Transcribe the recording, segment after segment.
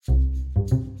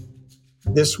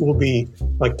This will be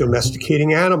like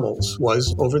domesticating animals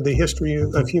was over the history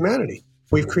of humanity.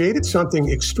 We've created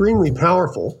something extremely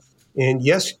powerful. And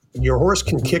yes, your horse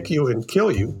can kick you and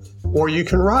kill you, or you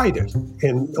can ride it.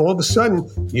 And all of a sudden,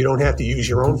 you don't have to use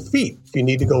your own feet if you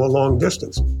need to go a long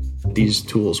distance. These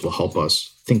tools will help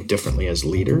us think differently as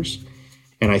leaders.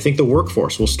 And I think the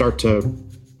workforce will start to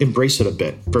embrace it a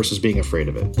bit versus being afraid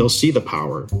of it. They'll see the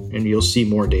power, and you'll see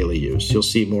more daily use. You'll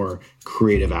see more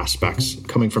creative aspects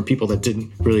coming from people that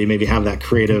didn't really maybe have that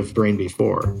creative brain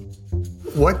before.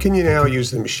 What can you now use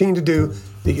the machine to do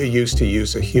that you used to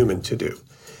use a human to do?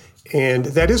 And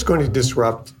that is going to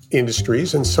disrupt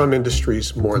industries, and some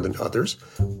industries more than others.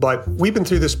 But we've been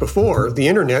through this before. The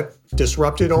internet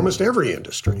disrupted almost every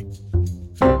industry.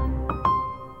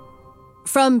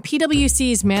 From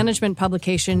PwC's management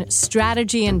publication,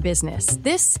 Strategy and Business,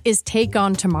 this is Take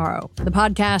on Tomorrow, the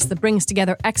podcast that brings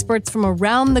together experts from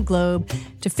around the globe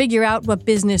to figure out what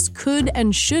business could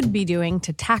and should be doing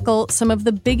to tackle some of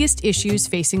the biggest issues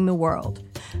facing the world.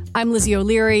 I'm Lizzie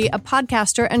O'Leary, a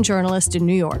podcaster and journalist in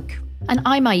New York. And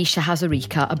I'm Ayesha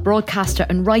Hazarika, a broadcaster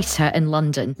and writer in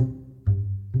London.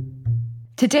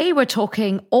 Today, we're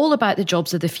talking all about the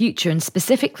jobs of the future and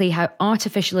specifically how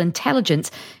artificial intelligence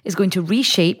is going to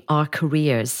reshape our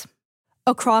careers.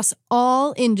 Across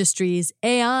all industries,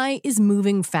 AI is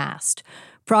moving fast.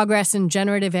 Progress in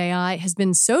generative AI has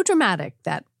been so dramatic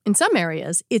that, in some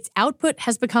areas, its output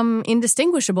has become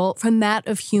indistinguishable from that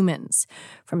of humans.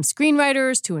 From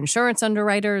screenwriters to insurance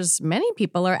underwriters, many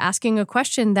people are asking a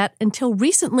question that until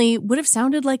recently would have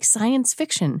sounded like science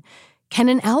fiction. Can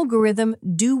an algorithm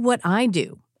do what I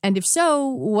do? And if so,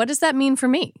 what does that mean for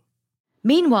me?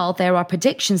 Meanwhile, there are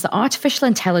predictions that artificial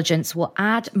intelligence will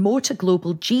add more to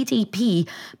global GDP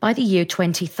by the year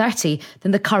 2030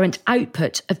 than the current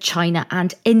output of China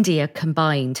and India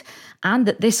combined, and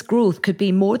that this growth could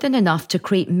be more than enough to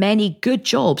create many good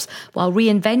jobs while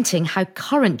reinventing how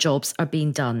current jobs are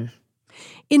being done.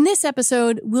 In this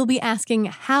episode, we'll be asking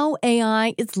how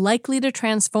AI is likely to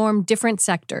transform different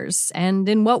sectors and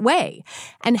in what way,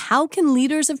 and how can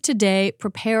leaders of today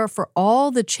prepare for all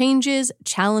the changes,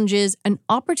 challenges, and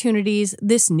opportunities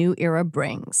this new era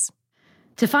brings.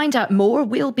 To find out more,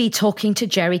 we'll be talking to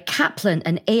Jerry Kaplan,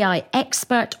 an AI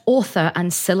expert, author,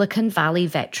 and Silicon Valley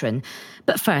veteran.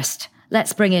 But first,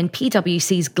 let's bring in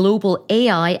PwC's global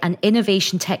AI and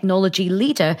innovation technology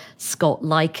leader, Scott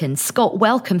Likens. Scott,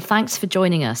 welcome. Thanks for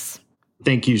joining us.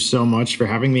 Thank you so much for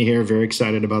having me here. Very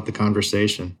excited about the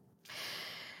conversation.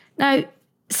 Now,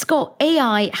 Scott,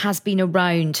 AI has been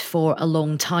around for a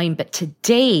long time, but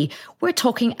today we're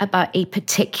talking about a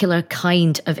particular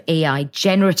kind of AI,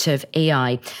 generative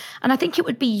AI. And I think it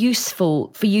would be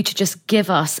useful for you to just give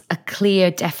us a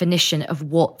clear definition of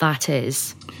what that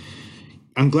is.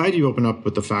 I'm glad you opened up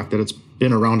with the fact that it's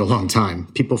been around a long time.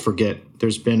 People forget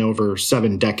there's been over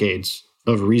 7 decades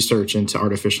of research into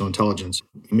artificial intelligence.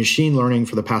 Machine learning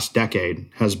for the past decade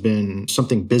has been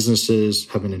something businesses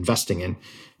have been investing in,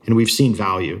 and we've seen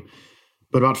value.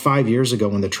 But about 5 years ago,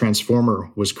 when the transformer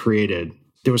was created,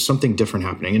 there was something different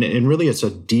happening. And really, it's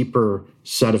a deeper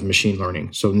set of machine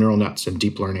learning, so neural nets and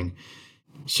deep learning.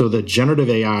 So the generative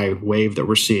AI wave that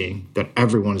we're seeing, that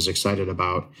everyone is excited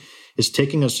about, is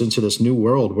taking us into this new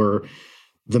world where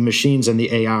the machines and the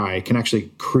AI can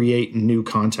actually create new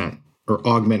content or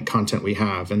augment content we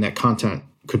have. And that content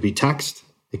could be text,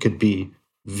 it could be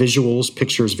visuals,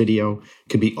 pictures, video, it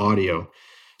could be audio.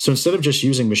 So instead of just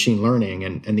using machine learning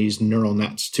and these neural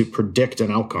nets to predict an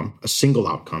outcome, a single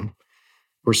outcome,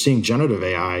 we're seeing generative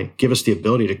AI give us the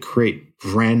ability to create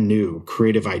brand new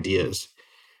creative ideas.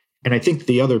 And I think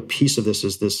the other piece of this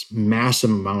is this massive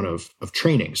amount of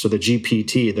training. So the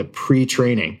GPT, the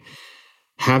pre-training,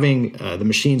 having the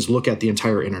machines look at the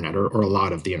entire internet or a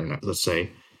lot of the internet, let's say,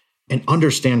 and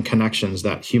understand connections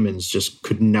that humans just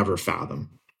could never fathom.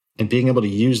 And being able to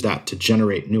use that to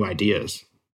generate new ideas.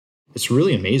 It's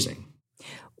really amazing.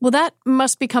 Well, that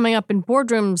must be coming up in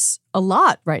boardrooms a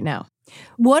lot right now.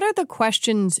 What are the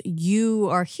questions you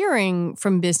are hearing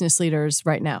from business leaders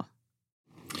right now?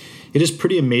 It is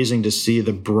pretty amazing to see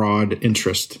the broad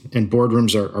interest, and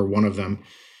boardrooms are one of them.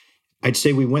 I'd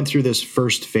say we went through this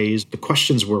first phase. The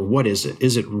questions were, what is it?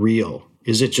 Is it real?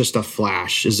 Is it just a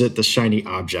flash? Is it the shiny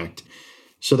object?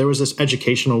 So there was this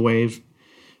educational wave.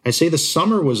 I'd say the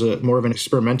summer was more of an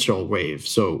experimental wave.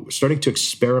 So starting to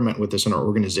experiment with this in our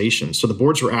organization. So the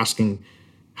boards were asking,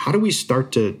 how do we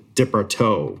start to dip our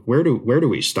toe? Where do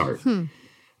we start?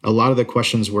 A lot of the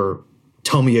questions were,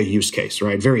 tell me a use case,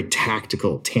 right? Very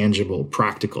tactical, tangible,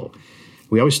 practical.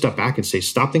 We always step back and say,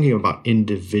 stop thinking about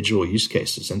individual use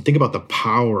cases and think about the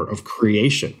power of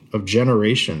creation, of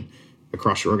generation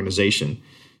across your organization.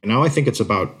 And now I think it's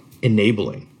about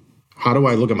enabling. How do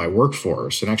I look at my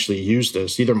workforce and actually use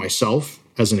this, either myself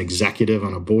as an executive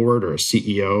on a board or a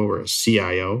CEO or a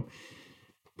CIO,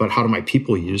 but how do my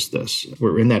people use this?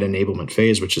 We're in that enablement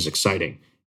phase, which is exciting.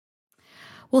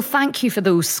 Well, thank you for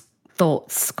those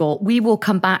thoughts, Scott. We will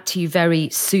come back to you very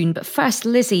soon. But first,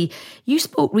 Lizzie, you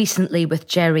spoke recently with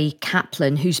Jerry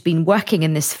Kaplan, who's been working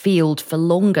in this field for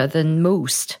longer than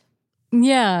most.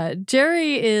 Yeah,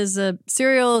 Jerry is a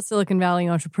serial Silicon Valley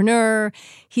entrepreneur.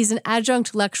 He's an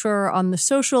adjunct lecturer on the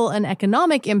social and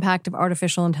economic impact of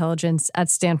artificial intelligence at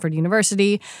Stanford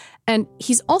University. And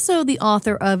he's also the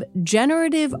author of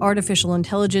Generative Artificial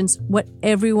Intelligence, What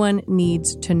Everyone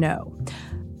Needs to Know.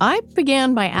 I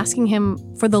began by asking him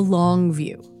for the long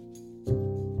view.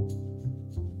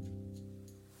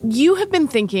 You have been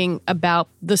thinking about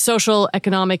the social,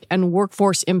 economic, and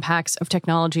workforce impacts of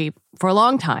technology for a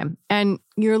long time, and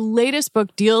your latest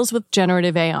book deals with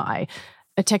generative AI,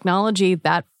 a technology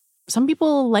that some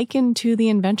people liken to the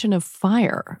invention of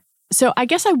fire. So I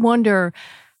guess I wonder,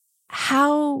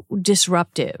 how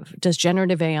disruptive does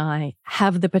generative AI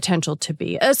have the potential to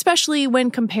be, especially when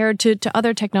compared to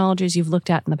other technologies you've looked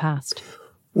at in the past?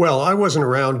 Well, I wasn't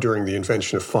around during the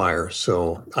invention of fire,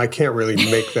 so I can't really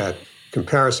make that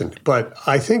comparison. But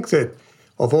I think that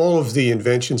of all of the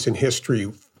inventions in history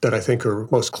that I think are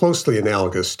most closely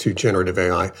analogous to generative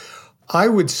AI, I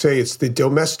would say it's the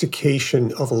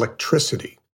domestication of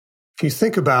electricity. If you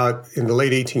think about in the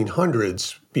late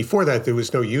 1800s, before that, there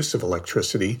was no use of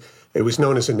electricity. It was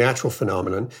known as a natural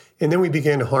phenomenon. And then we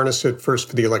began to harness it first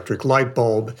for the electric light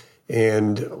bulb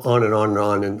and on and on and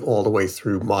on and all the way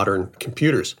through modern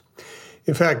computers.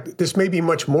 In fact, this may be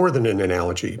much more than an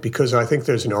analogy because I think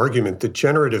there's an argument that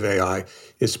generative AI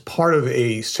is part of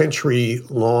a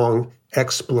century-long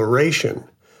exploration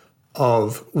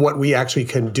of what we actually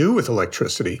can do with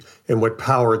electricity and what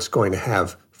power it's going to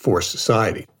have for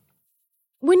society.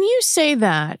 When you say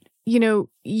that,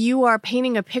 you are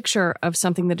painting a picture of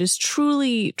something that is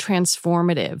truly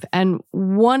transformative. And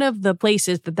one of the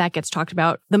places that gets talked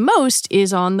about the most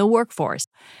is on the workforce.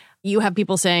 You have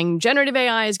people saying generative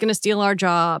AI is going to steal our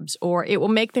jobs or it will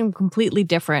make them completely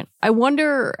different. I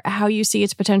wonder how you see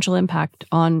its potential impact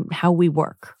on how we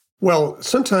work. Well,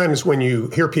 sometimes when you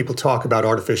hear people talk about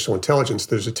artificial intelligence,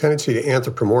 there's a tendency to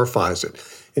anthropomorphize it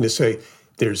and to say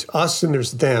there's us and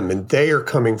there's them and they are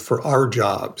coming for our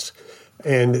jobs.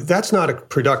 And that's not a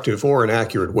productive or an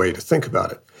accurate way to think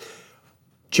about it.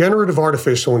 Generative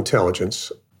artificial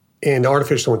intelligence and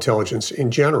artificial intelligence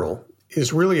in general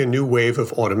is really a new wave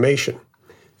of automation.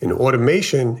 And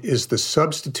automation is the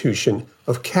substitution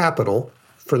of capital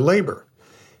for labor.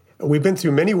 We've been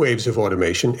through many waves of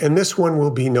automation, and this one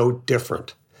will be no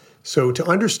different. So to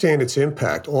understand its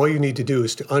impact, all you need to do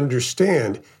is to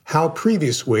understand how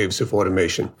previous waves of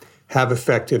automation have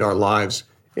affected our lives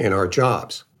and our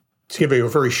jobs. To give you a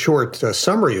very short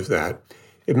summary of that,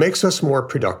 it makes us more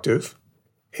productive,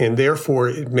 and therefore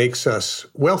it makes us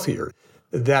wealthier.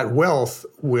 That wealth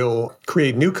will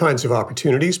create new kinds of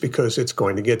opportunities because it's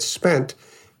going to get spent,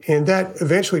 and that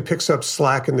eventually picks up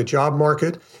slack in the job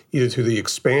market, either through the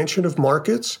expansion of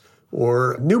markets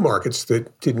or new markets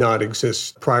that did not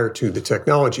exist prior to the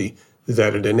technology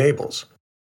that it enables.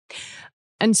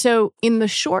 And so in the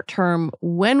short term,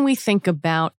 when we think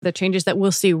about the changes that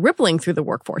we'll see rippling through the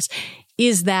workforce,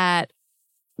 is that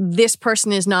this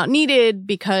person is not needed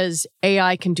because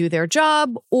AI can do their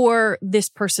job, or this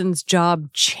person's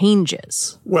job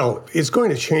changes? Well, it's going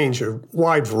to change a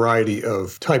wide variety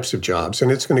of types of jobs,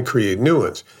 and it's going to create new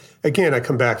ones. Again, I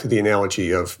come back to the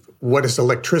analogy of what has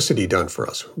electricity done for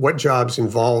us? What jobs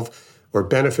involve or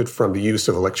benefit from the use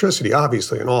of electricity?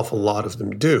 Obviously, an awful lot of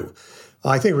them do.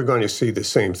 I think we're going to see the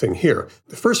same thing here.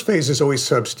 The first phase is always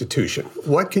substitution.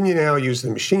 What can you now use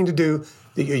the machine to do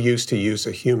that you used to use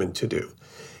a human to do?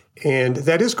 And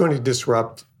that is going to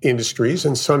disrupt industries,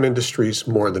 and some industries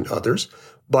more than others.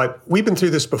 But we've been through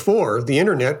this before. The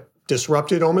internet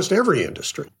disrupted almost every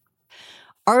industry.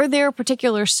 Are there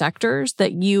particular sectors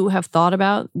that you have thought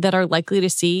about that are likely to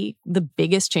see the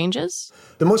biggest changes?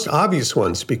 The most obvious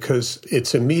ones, because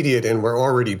it's immediate and we're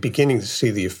already beginning to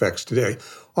see the effects today,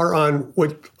 are on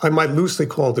what I might loosely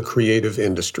call the creative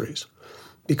industries.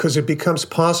 Because it becomes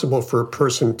possible for a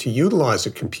person to utilize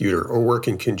a computer or work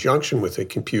in conjunction with a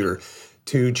computer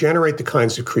to generate the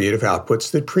kinds of creative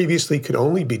outputs that previously could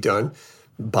only be done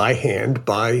by hand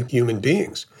by human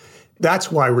beings.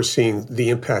 That's why we're seeing the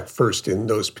impact first in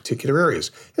those particular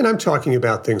areas. And I'm talking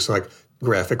about things like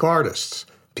graphic artists,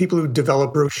 people who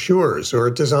develop brochures or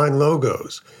design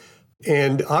logos,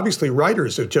 and obviously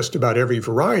writers of just about every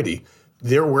variety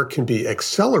their work can be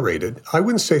accelerated. I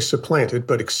wouldn't say supplanted,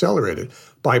 but accelerated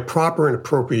by proper and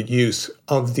appropriate use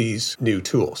of these new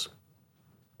tools.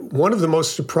 One of the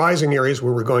most surprising areas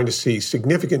where we're going to see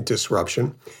significant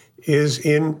disruption is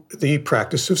in the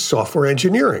practice of software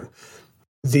engineering.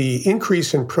 The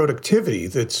increase in productivity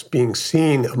that's being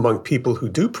seen among people who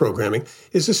do programming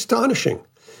is astonishing.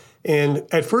 And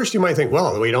at first you might think,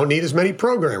 well, we don't need as many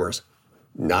programmers.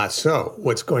 Not so.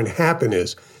 What's going to happen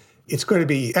is it's going to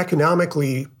be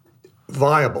economically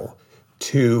viable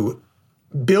to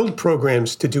build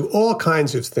programs to do all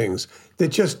kinds of things that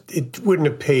just it wouldn't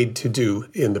have paid to do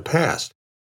in the past.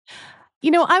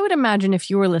 You know, I would imagine if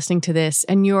you were listening to this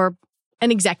and you're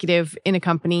an executive in a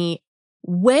company,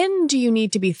 when do you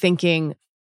need to be thinking,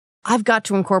 I've got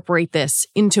to incorporate this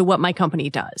into what my company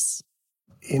does?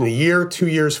 In a year, 2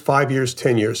 years, 5 years,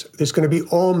 10 years, there's going to be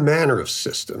all manner of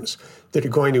systems that are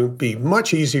going to be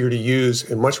much easier to use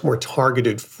and much more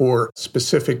targeted for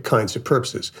specific kinds of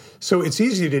purposes. So it's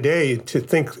easy today to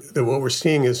think that what we're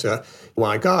seeing is,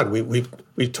 my God,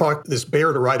 we've taught this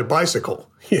bear to ride a bicycle.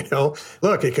 You know,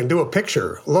 look, it can do a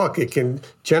picture. Look, it can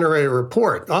generate a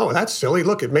report. Oh, that's silly.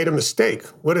 Look, it made a mistake.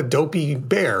 What a dopey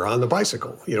bear on the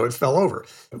bicycle. You know, it fell over.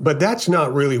 But that's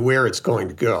not really where it's going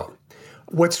to go.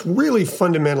 What's really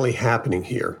fundamentally happening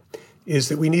here is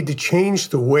that we need to change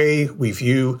the way we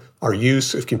view our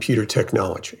use of computer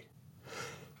technology.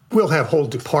 We'll have whole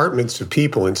departments of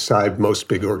people inside most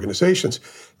big organizations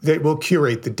that will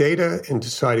curate the data and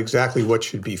decide exactly what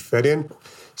should be fed in.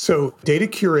 So data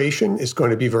curation is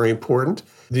going to be very important.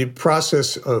 The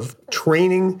process of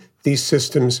training these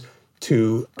systems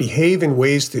to behave in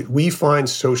ways that we find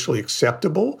socially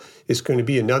acceptable is going to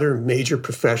be another major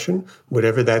profession,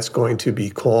 whatever that's going to be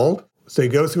called. So they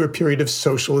go through a period of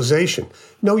socialization.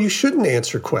 No, you shouldn't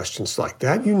answer questions like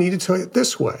that. You need to tell it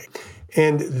this way.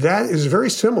 And that is very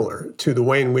similar to the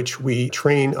way in which we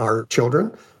train our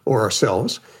children or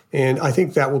ourselves. And I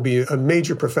think that will be a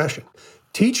major profession.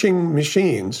 Teaching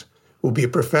machines will be a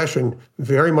profession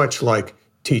very much like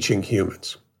teaching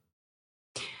humans.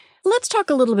 Let's talk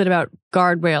a little bit about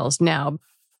guardrails now.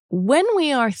 When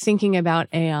we are thinking about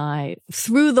AI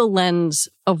through the lens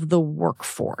of the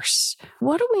workforce,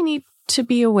 what do we need to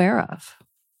be aware of?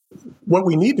 What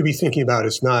we need to be thinking about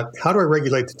is not how do I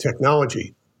regulate the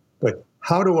technology, but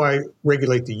how do I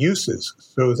regulate the uses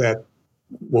so that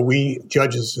what we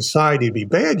judge as society to be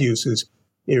bad uses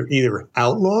are either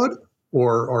outlawed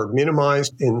or are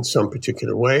minimized in some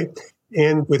particular way,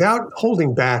 and without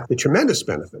holding back the tremendous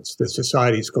benefits that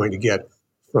society is going to get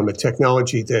from a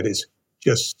technology that is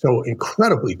just so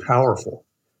incredibly powerful.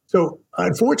 So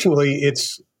unfortunately,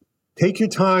 it's take your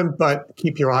time, but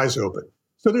keep your eyes open.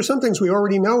 So there's some things we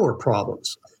already know are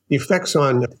problems. The effects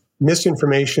on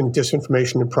misinformation,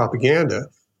 disinformation, and propaganda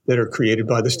that are created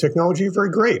by this technology are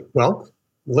very great. Well,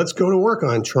 let's go to work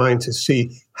on trying to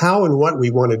see how and what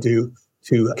we want to do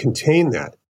to contain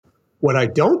that. What I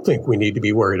don't think we need to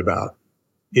be worried about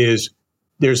is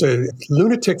there's a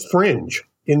lunatic fringe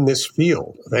in this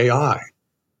field of AI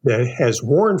that has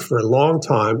warned for a long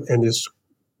time and is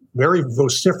very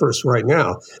vociferous right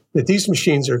now that these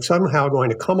machines are somehow going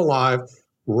to come alive,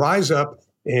 rise up,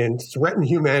 and threaten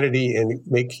humanity and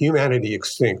make humanity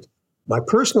extinct. My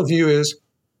personal view is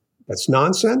that's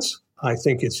nonsense. I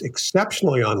think it's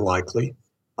exceptionally unlikely.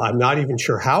 I'm not even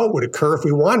sure how it would occur if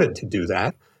we wanted to do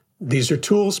that. These are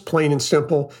tools, plain and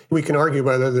simple. We can argue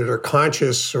whether they're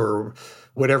conscious or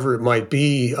whatever it might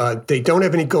be. They don't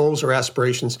have any goals or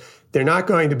aspirations. They're not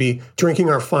going to be drinking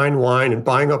our fine wine and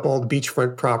buying up all the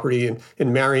beachfront property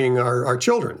and marrying our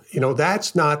children. You know,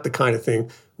 that's not the kind of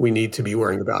thing we need to be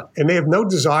worrying about. And they have no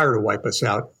desire to wipe us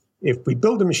out. If we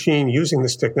build a machine using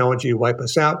this technology to wipe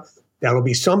us out, that'll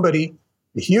be somebody,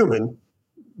 a human,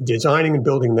 designing and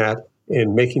building that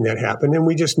and making that happen. And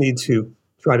we just need to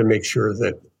try to make sure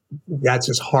that that's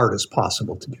as hard as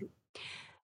possible to do.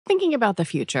 Thinking about the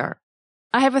future,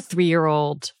 I have a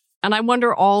 3-year-old, and I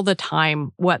wonder all the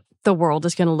time what the world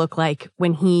is going to look like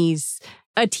when he's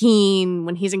a teen,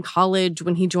 when he's in college,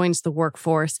 when he joins the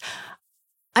workforce.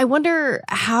 I wonder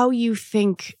how you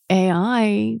think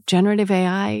AI, generative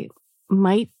AI,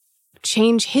 might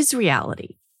change his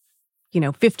reality,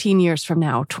 15 years from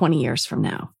now, 20 years from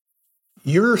now.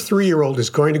 Your 3-year-old is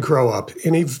going to grow up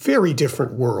in a very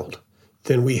different world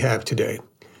than we have today.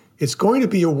 It's going to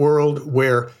be a world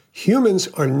where humans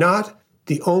are not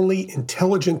the only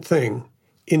intelligent thing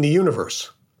in the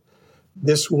universe.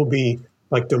 This will be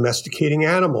like domesticating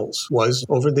animals was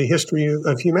over the history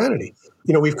of humanity.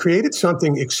 We've created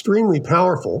something extremely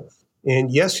powerful,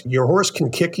 and yes, your horse can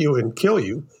kick you and kill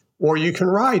you, or you can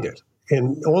ride it.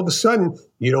 And all of a sudden,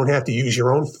 you don't have to use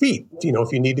your own feet,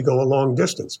 if you need to go a long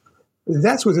distance.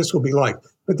 That's what this will be like.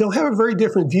 But they'll have a very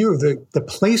different view of the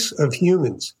place of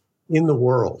humans in the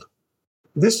world.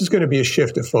 This is going to be a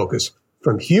shift of focus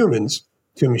from humans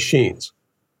to machines.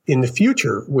 In the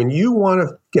future, when you want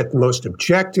to get the most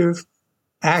objective,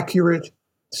 accurate,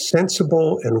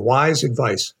 sensible, and wise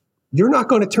advice, you're not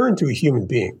going to turn to a human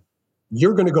being.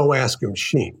 You're going to go ask a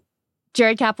machine.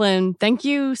 Jerry Kaplan, thank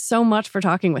you so much for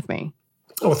talking with me.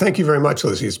 Oh, thank you very much,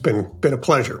 Lizzie. It's been a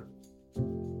pleasure.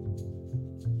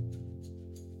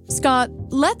 Scott,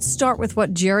 let's start with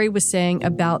what Jerry was saying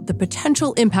about the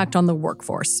potential impact on the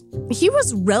workforce. He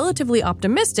was relatively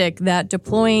optimistic that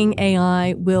deploying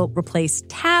AI will replace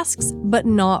tasks but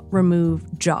not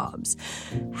remove jobs.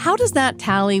 How does that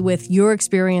tally with your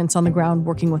experience on the ground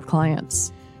working with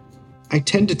clients? I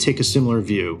tend to take a similar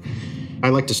view. I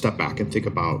like to step back and think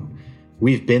about,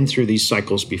 we've been through these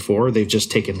cycles before, they've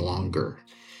just taken longer.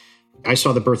 I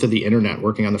saw the birth of the internet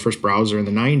working on the first browser in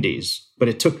the 90s, but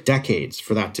it took decades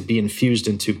for that to be infused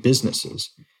into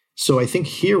businesses. So I think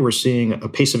here we're seeing a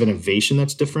pace of innovation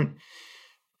that's different.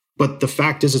 But the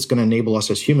fact is, it's going to enable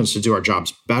us as humans to do our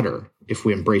jobs better if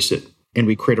we embrace it and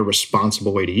we create a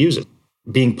responsible way to use it.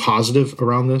 Being positive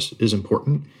around this is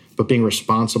important, but being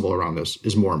responsible around this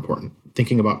is more important.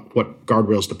 Thinking about what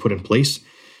guardrails to put in place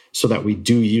so that we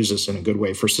do use this in a good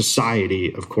way for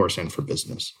society, of course, and for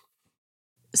business.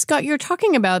 Scott, you're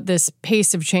talking about this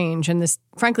pace of change and this,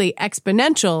 frankly,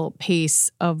 exponential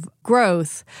pace of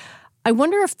growth. I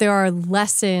wonder if there are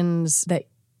lessons that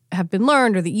have been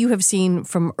learned or that you have seen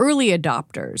from early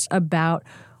adopters about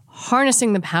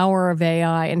harnessing the power of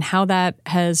AI and how that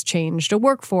has changed a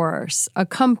workforce, a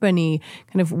company,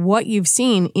 kind of what you've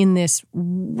seen in this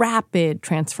rapid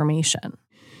transformation.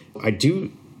 I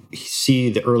do see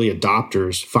the early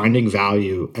adopters finding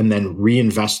value and then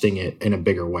reinvesting it in a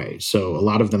bigger way. So a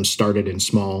lot of them started in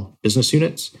small business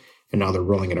units, and now they're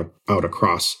rolling it out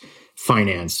across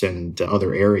finance and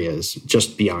other areas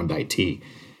just beyond IT.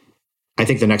 I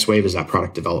think the next wave is that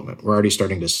product development. We're already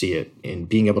starting to see it in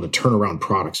being able to turn around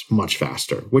products much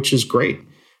faster, which is great.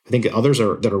 I think others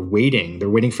that are waiting, they're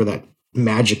waiting for that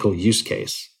magical use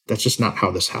case. That's just not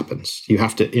how this happens. You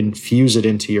have to infuse it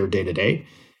into your day-to-day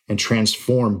and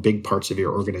transform big parts of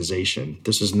your organization.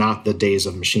 This is not the days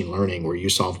of machine learning where you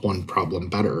solve one problem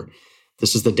better.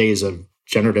 This is the days of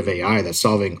generative AI that's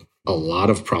solving a lot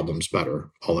of problems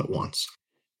better all at once.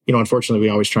 Unfortunately, we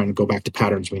always try and go back to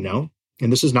patterns we know.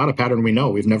 And this is not a pattern we know.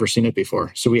 We've never seen it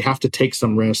before. So we have to take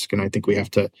some risk, and I think we have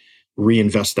to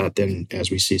reinvest that then as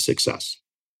we see success.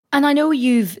 And I know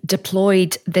you've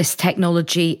deployed this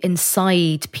technology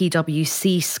inside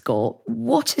PwC, Scott.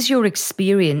 What is your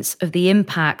experience of the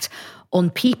impact on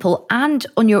people and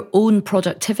on your own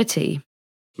productivity?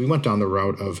 We went down the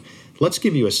route of, let's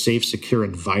give you a safe, secure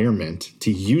environment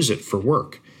to use it for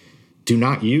work. Do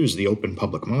not use the open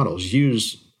public models.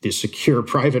 Use the secure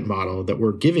private model that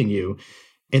we're giving you,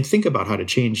 and think about how to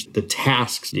change the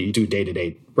tasks that you do day to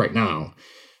day right now.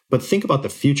 But think about the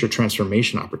future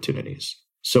transformation opportunities.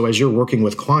 So as you're working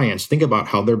with clients, think about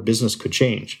how their business could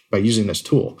change by using this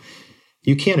tool.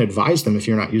 You can't advise them if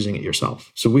you're not using it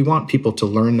yourself. So we want people to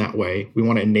learn that way. We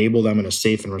want to enable them in a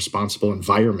safe and responsible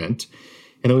environment.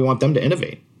 And then we want them to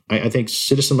innovate. I think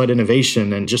citizen-led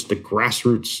innovation and just the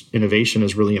grassroots innovation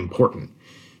is really important.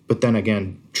 But then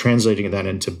again, translating that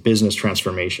into business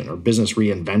transformation or business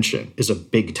reinvention is a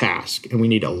big task. And we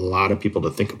need a lot of people to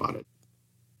think about it.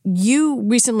 You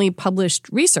recently published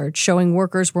research showing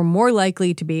workers were more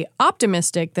likely to be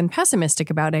optimistic than pessimistic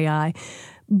about AI,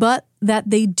 but that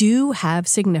they do have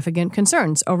significant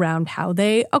concerns around how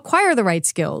they acquire the right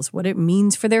skills, what it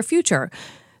means for their future.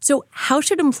 So how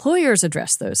should employers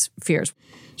address those fears?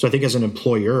 So I think as an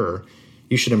employer,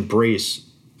 you should embrace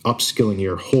upskilling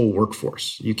your whole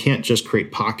workforce. You can't just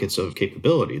create pockets of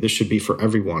capability. This should be for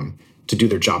everyone to do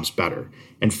their jobs better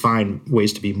and find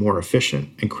ways to be more efficient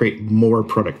and create more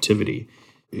productivity.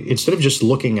 Instead of just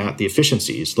looking at the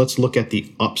efficiencies, let's look at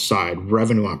the upside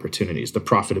revenue opportunities, the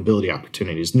profitability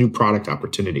opportunities, new product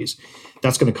opportunities.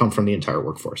 That's going to come from the entire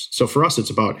workforce. So for us, it's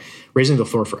about raising the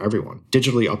floor for everyone,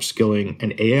 digitally upskilling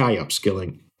and AI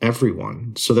upskilling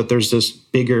everyone so that there's this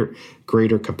bigger,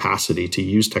 greater capacity to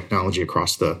use technology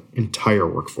across the entire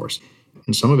workforce.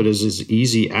 And some of it is as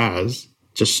easy as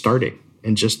just starting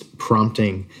and just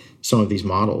prompting some of these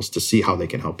models to see how they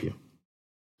can help you.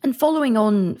 And following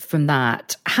on from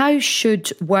that, how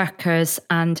should workers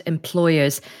and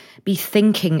employers be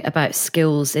thinking about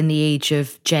skills in the age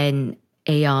of Gen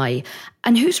AI?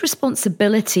 And whose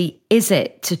responsibility is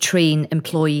it to train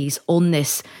employees on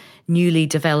this newly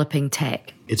developing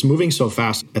tech? It's moving so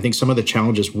fast. I think some of the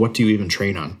challenges, what do you even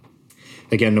train on?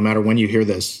 Again, no matter when you hear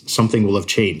this, something will have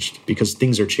changed because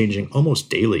things are changing almost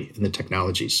daily in the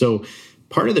technology. So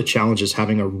part of the challenge is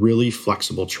having a really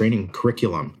flexible training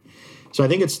curriculum. So I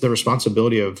think it's the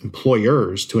responsibility of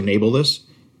employers to enable this,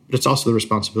 but it's also the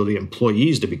responsibility of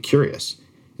employees to be curious.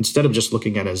 Instead of just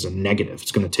looking at it as a negative,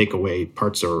 it's going to take away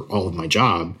parts or all of my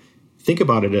job, think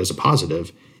about it as a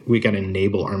positive. We got to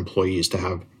enable our employees to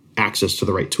have access to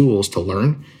the right tools to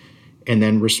learn, and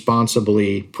then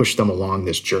responsibly push them along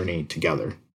this journey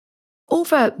together.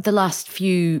 Over the last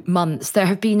few months, there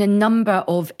have been a number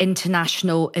of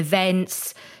international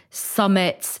events,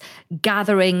 summits,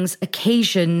 gatherings,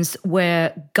 occasions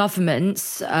where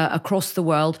governments across the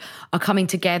world are coming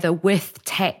together with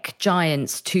tech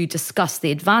giants to discuss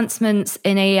the advancements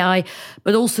in AI,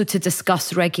 but also to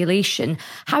discuss regulation.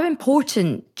 How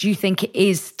important do you think it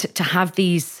is to have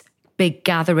these big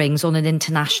gatherings on an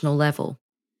international level?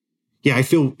 Yeah, I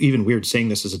feel even weird saying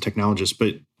this as a technologist,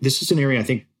 but this is an area I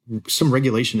think some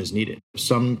regulation is needed.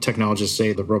 Some technologists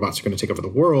say the robots are going to take over the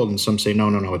world, and some say,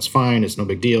 no, it's fine, it's no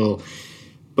big deal.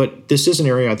 But this is an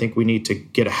area I think we need to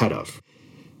get ahead of.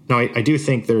 Now, I do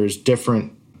think there's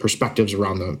different perspectives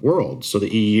around the world. So the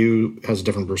EU has a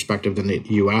different perspective than the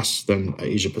US, than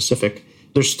Asia Pacific.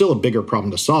 There's still a bigger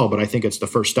problem to solve, but I think it's the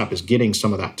first step is getting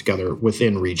some of that together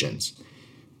within regions.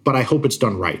 But I hope it's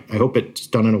done right. I hope it's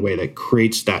done in a way that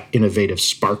creates that innovative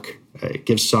spark. It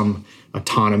gives some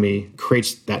autonomy,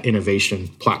 creates that innovation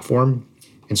platform.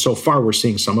 And so far, we're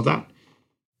seeing some of that.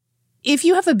 If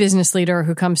you have a business leader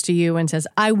who comes to you and says,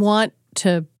 I want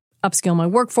to upskill my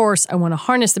workforce, I want to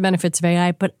harness the benefits of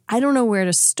AI, but I don't know where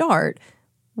to start,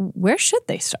 where should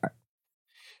they start?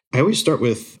 I always start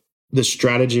with the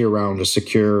strategy around a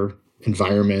secure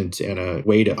environment and a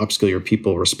way to upskill your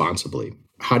people responsibly.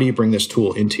 How do you bring this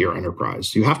tool into your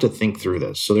enterprise? You have to think through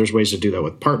this. So there's ways to do that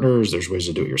with partners. There's ways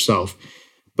to do it yourself.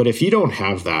 But if you don't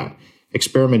have that,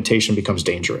 experimentation becomes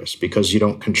dangerous because you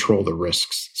don't control the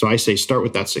risks. So I say start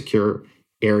with that secure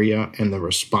area and the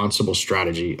responsible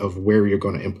strategy of where you're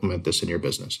going to implement this in your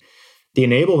business. The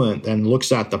enablement then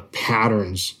looks at the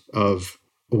patterns of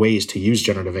ways to use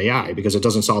generative AI because it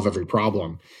doesn't solve every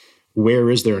problem. Where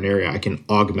is there an area I can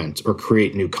augment or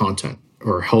create new content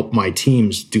or help my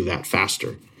teams do that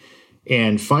faster?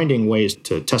 And finding ways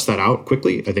to test that out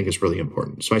quickly, I think is really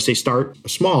important. So I say start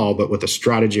small, but with a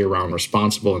strategy around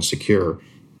responsible and secure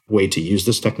way to use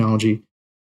this technology.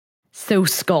 So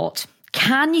Scott,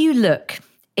 can you look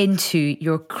into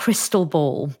your crystal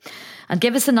ball and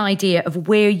give us an idea of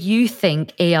where you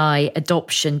think AI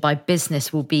adoption by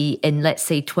business will be in, let's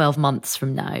say, 12 months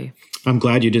from now? I'm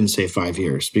glad you didn't say 5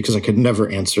 years because I could never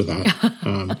answer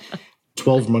that.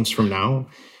 12 months from now,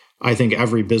 I think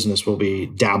every business will be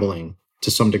dabbling to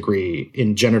some degree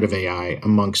in generative AI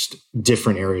amongst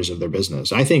different areas of their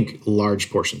business. I think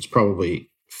large portions, probably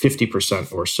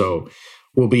 50% or so,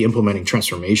 will be implementing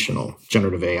transformational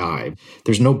generative AI.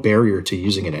 There's no barrier to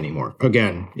using it anymore.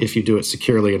 Again, if you do it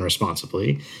securely and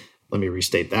responsibly, let me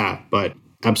restate that. But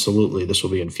absolutely, this will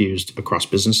be infused across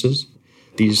businesses.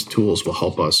 These tools will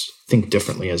help us think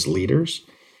differently as leaders.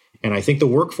 And I think the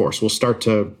workforce will start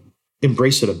to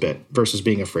embrace it a bit versus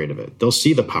being afraid of it. They'll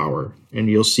see the power and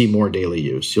you'll see more daily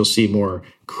use. You'll see more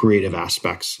creative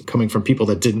aspects coming from people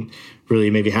that didn't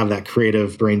really maybe have that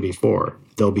creative brain before.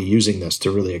 They'll be using this to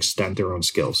really extend their own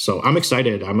skills. So I'm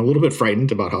excited. I'm a little bit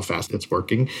frightened about how fast it's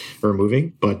working or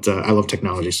moving, but I love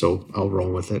technology, so I'll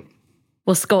roll with it.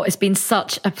 Well, Scott, it's been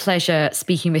such a pleasure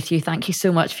speaking with you. Thank you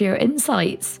so much for your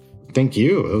insights. Thank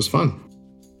you. It was fun.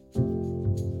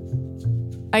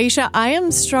 Ayesha, I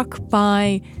am struck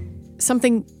by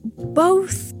something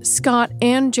both Scott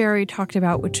and Jerry talked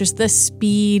about, which is the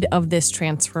speed of this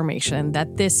transformation,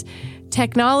 that this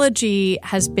technology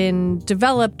has been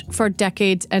developed for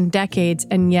decades and decades,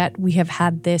 and yet we have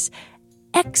had this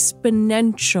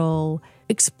exponential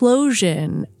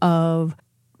explosion of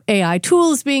AI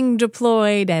tools being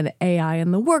deployed and AI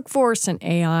in the workforce and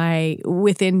AI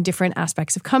within different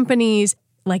aspects of companies.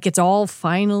 Like it's all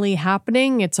finally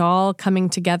happening. It's all coming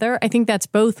together. I think that's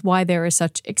both why there is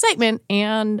such excitement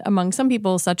and among some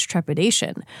people such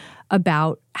trepidation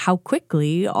about how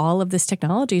quickly all of this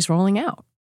technology is rolling out.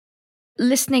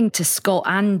 Listening to Scott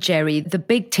and Jerry, the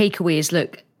big takeaway is,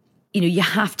 look, you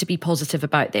have to be positive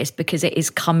about this because it is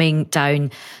coming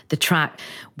down the track.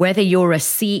 Whether you're a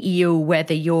CEO,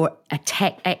 whether you're a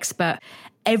tech expert,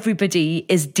 everybody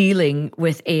is dealing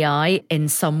with AI in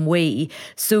some way.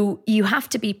 So you have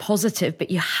to be positive,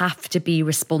 but you have to be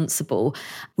responsible.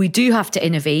 We do have to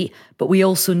innovate, but we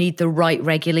also need the right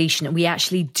regulation. And we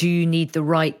actually do need the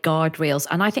right guardrails.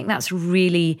 And I think that's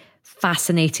really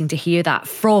fascinating to hear that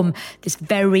from this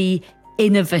very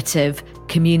innovative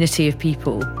community of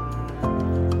people.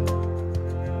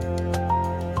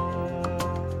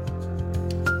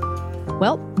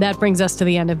 Well, that brings us to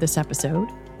the end of this episode.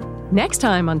 Next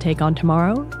time on Take On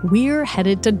Tomorrow, we're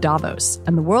headed to Davos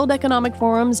and the World Economic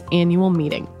Forum's annual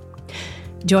meeting.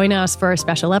 Join us for a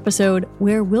special episode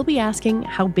where we'll be asking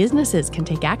how businesses can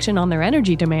take action on their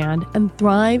energy demand and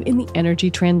thrive in the energy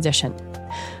transition.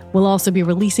 We'll also be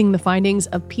releasing the findings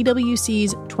of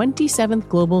PwC's 27th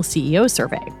Global CEO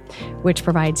Survey, which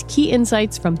provides key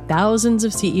insights from thousands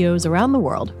of CEOs around the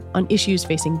world on issues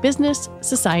facing business,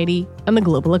 society, and the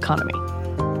global economy.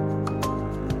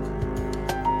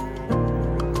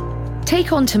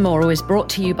 Take On Tomorrow is brought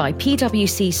to you by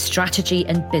PwC Strategy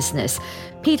and Business.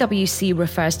 PwC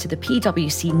refers to the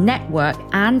PwC network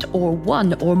and or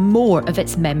one or more of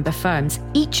its member firms,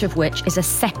 each of which is a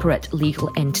separate legal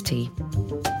entity.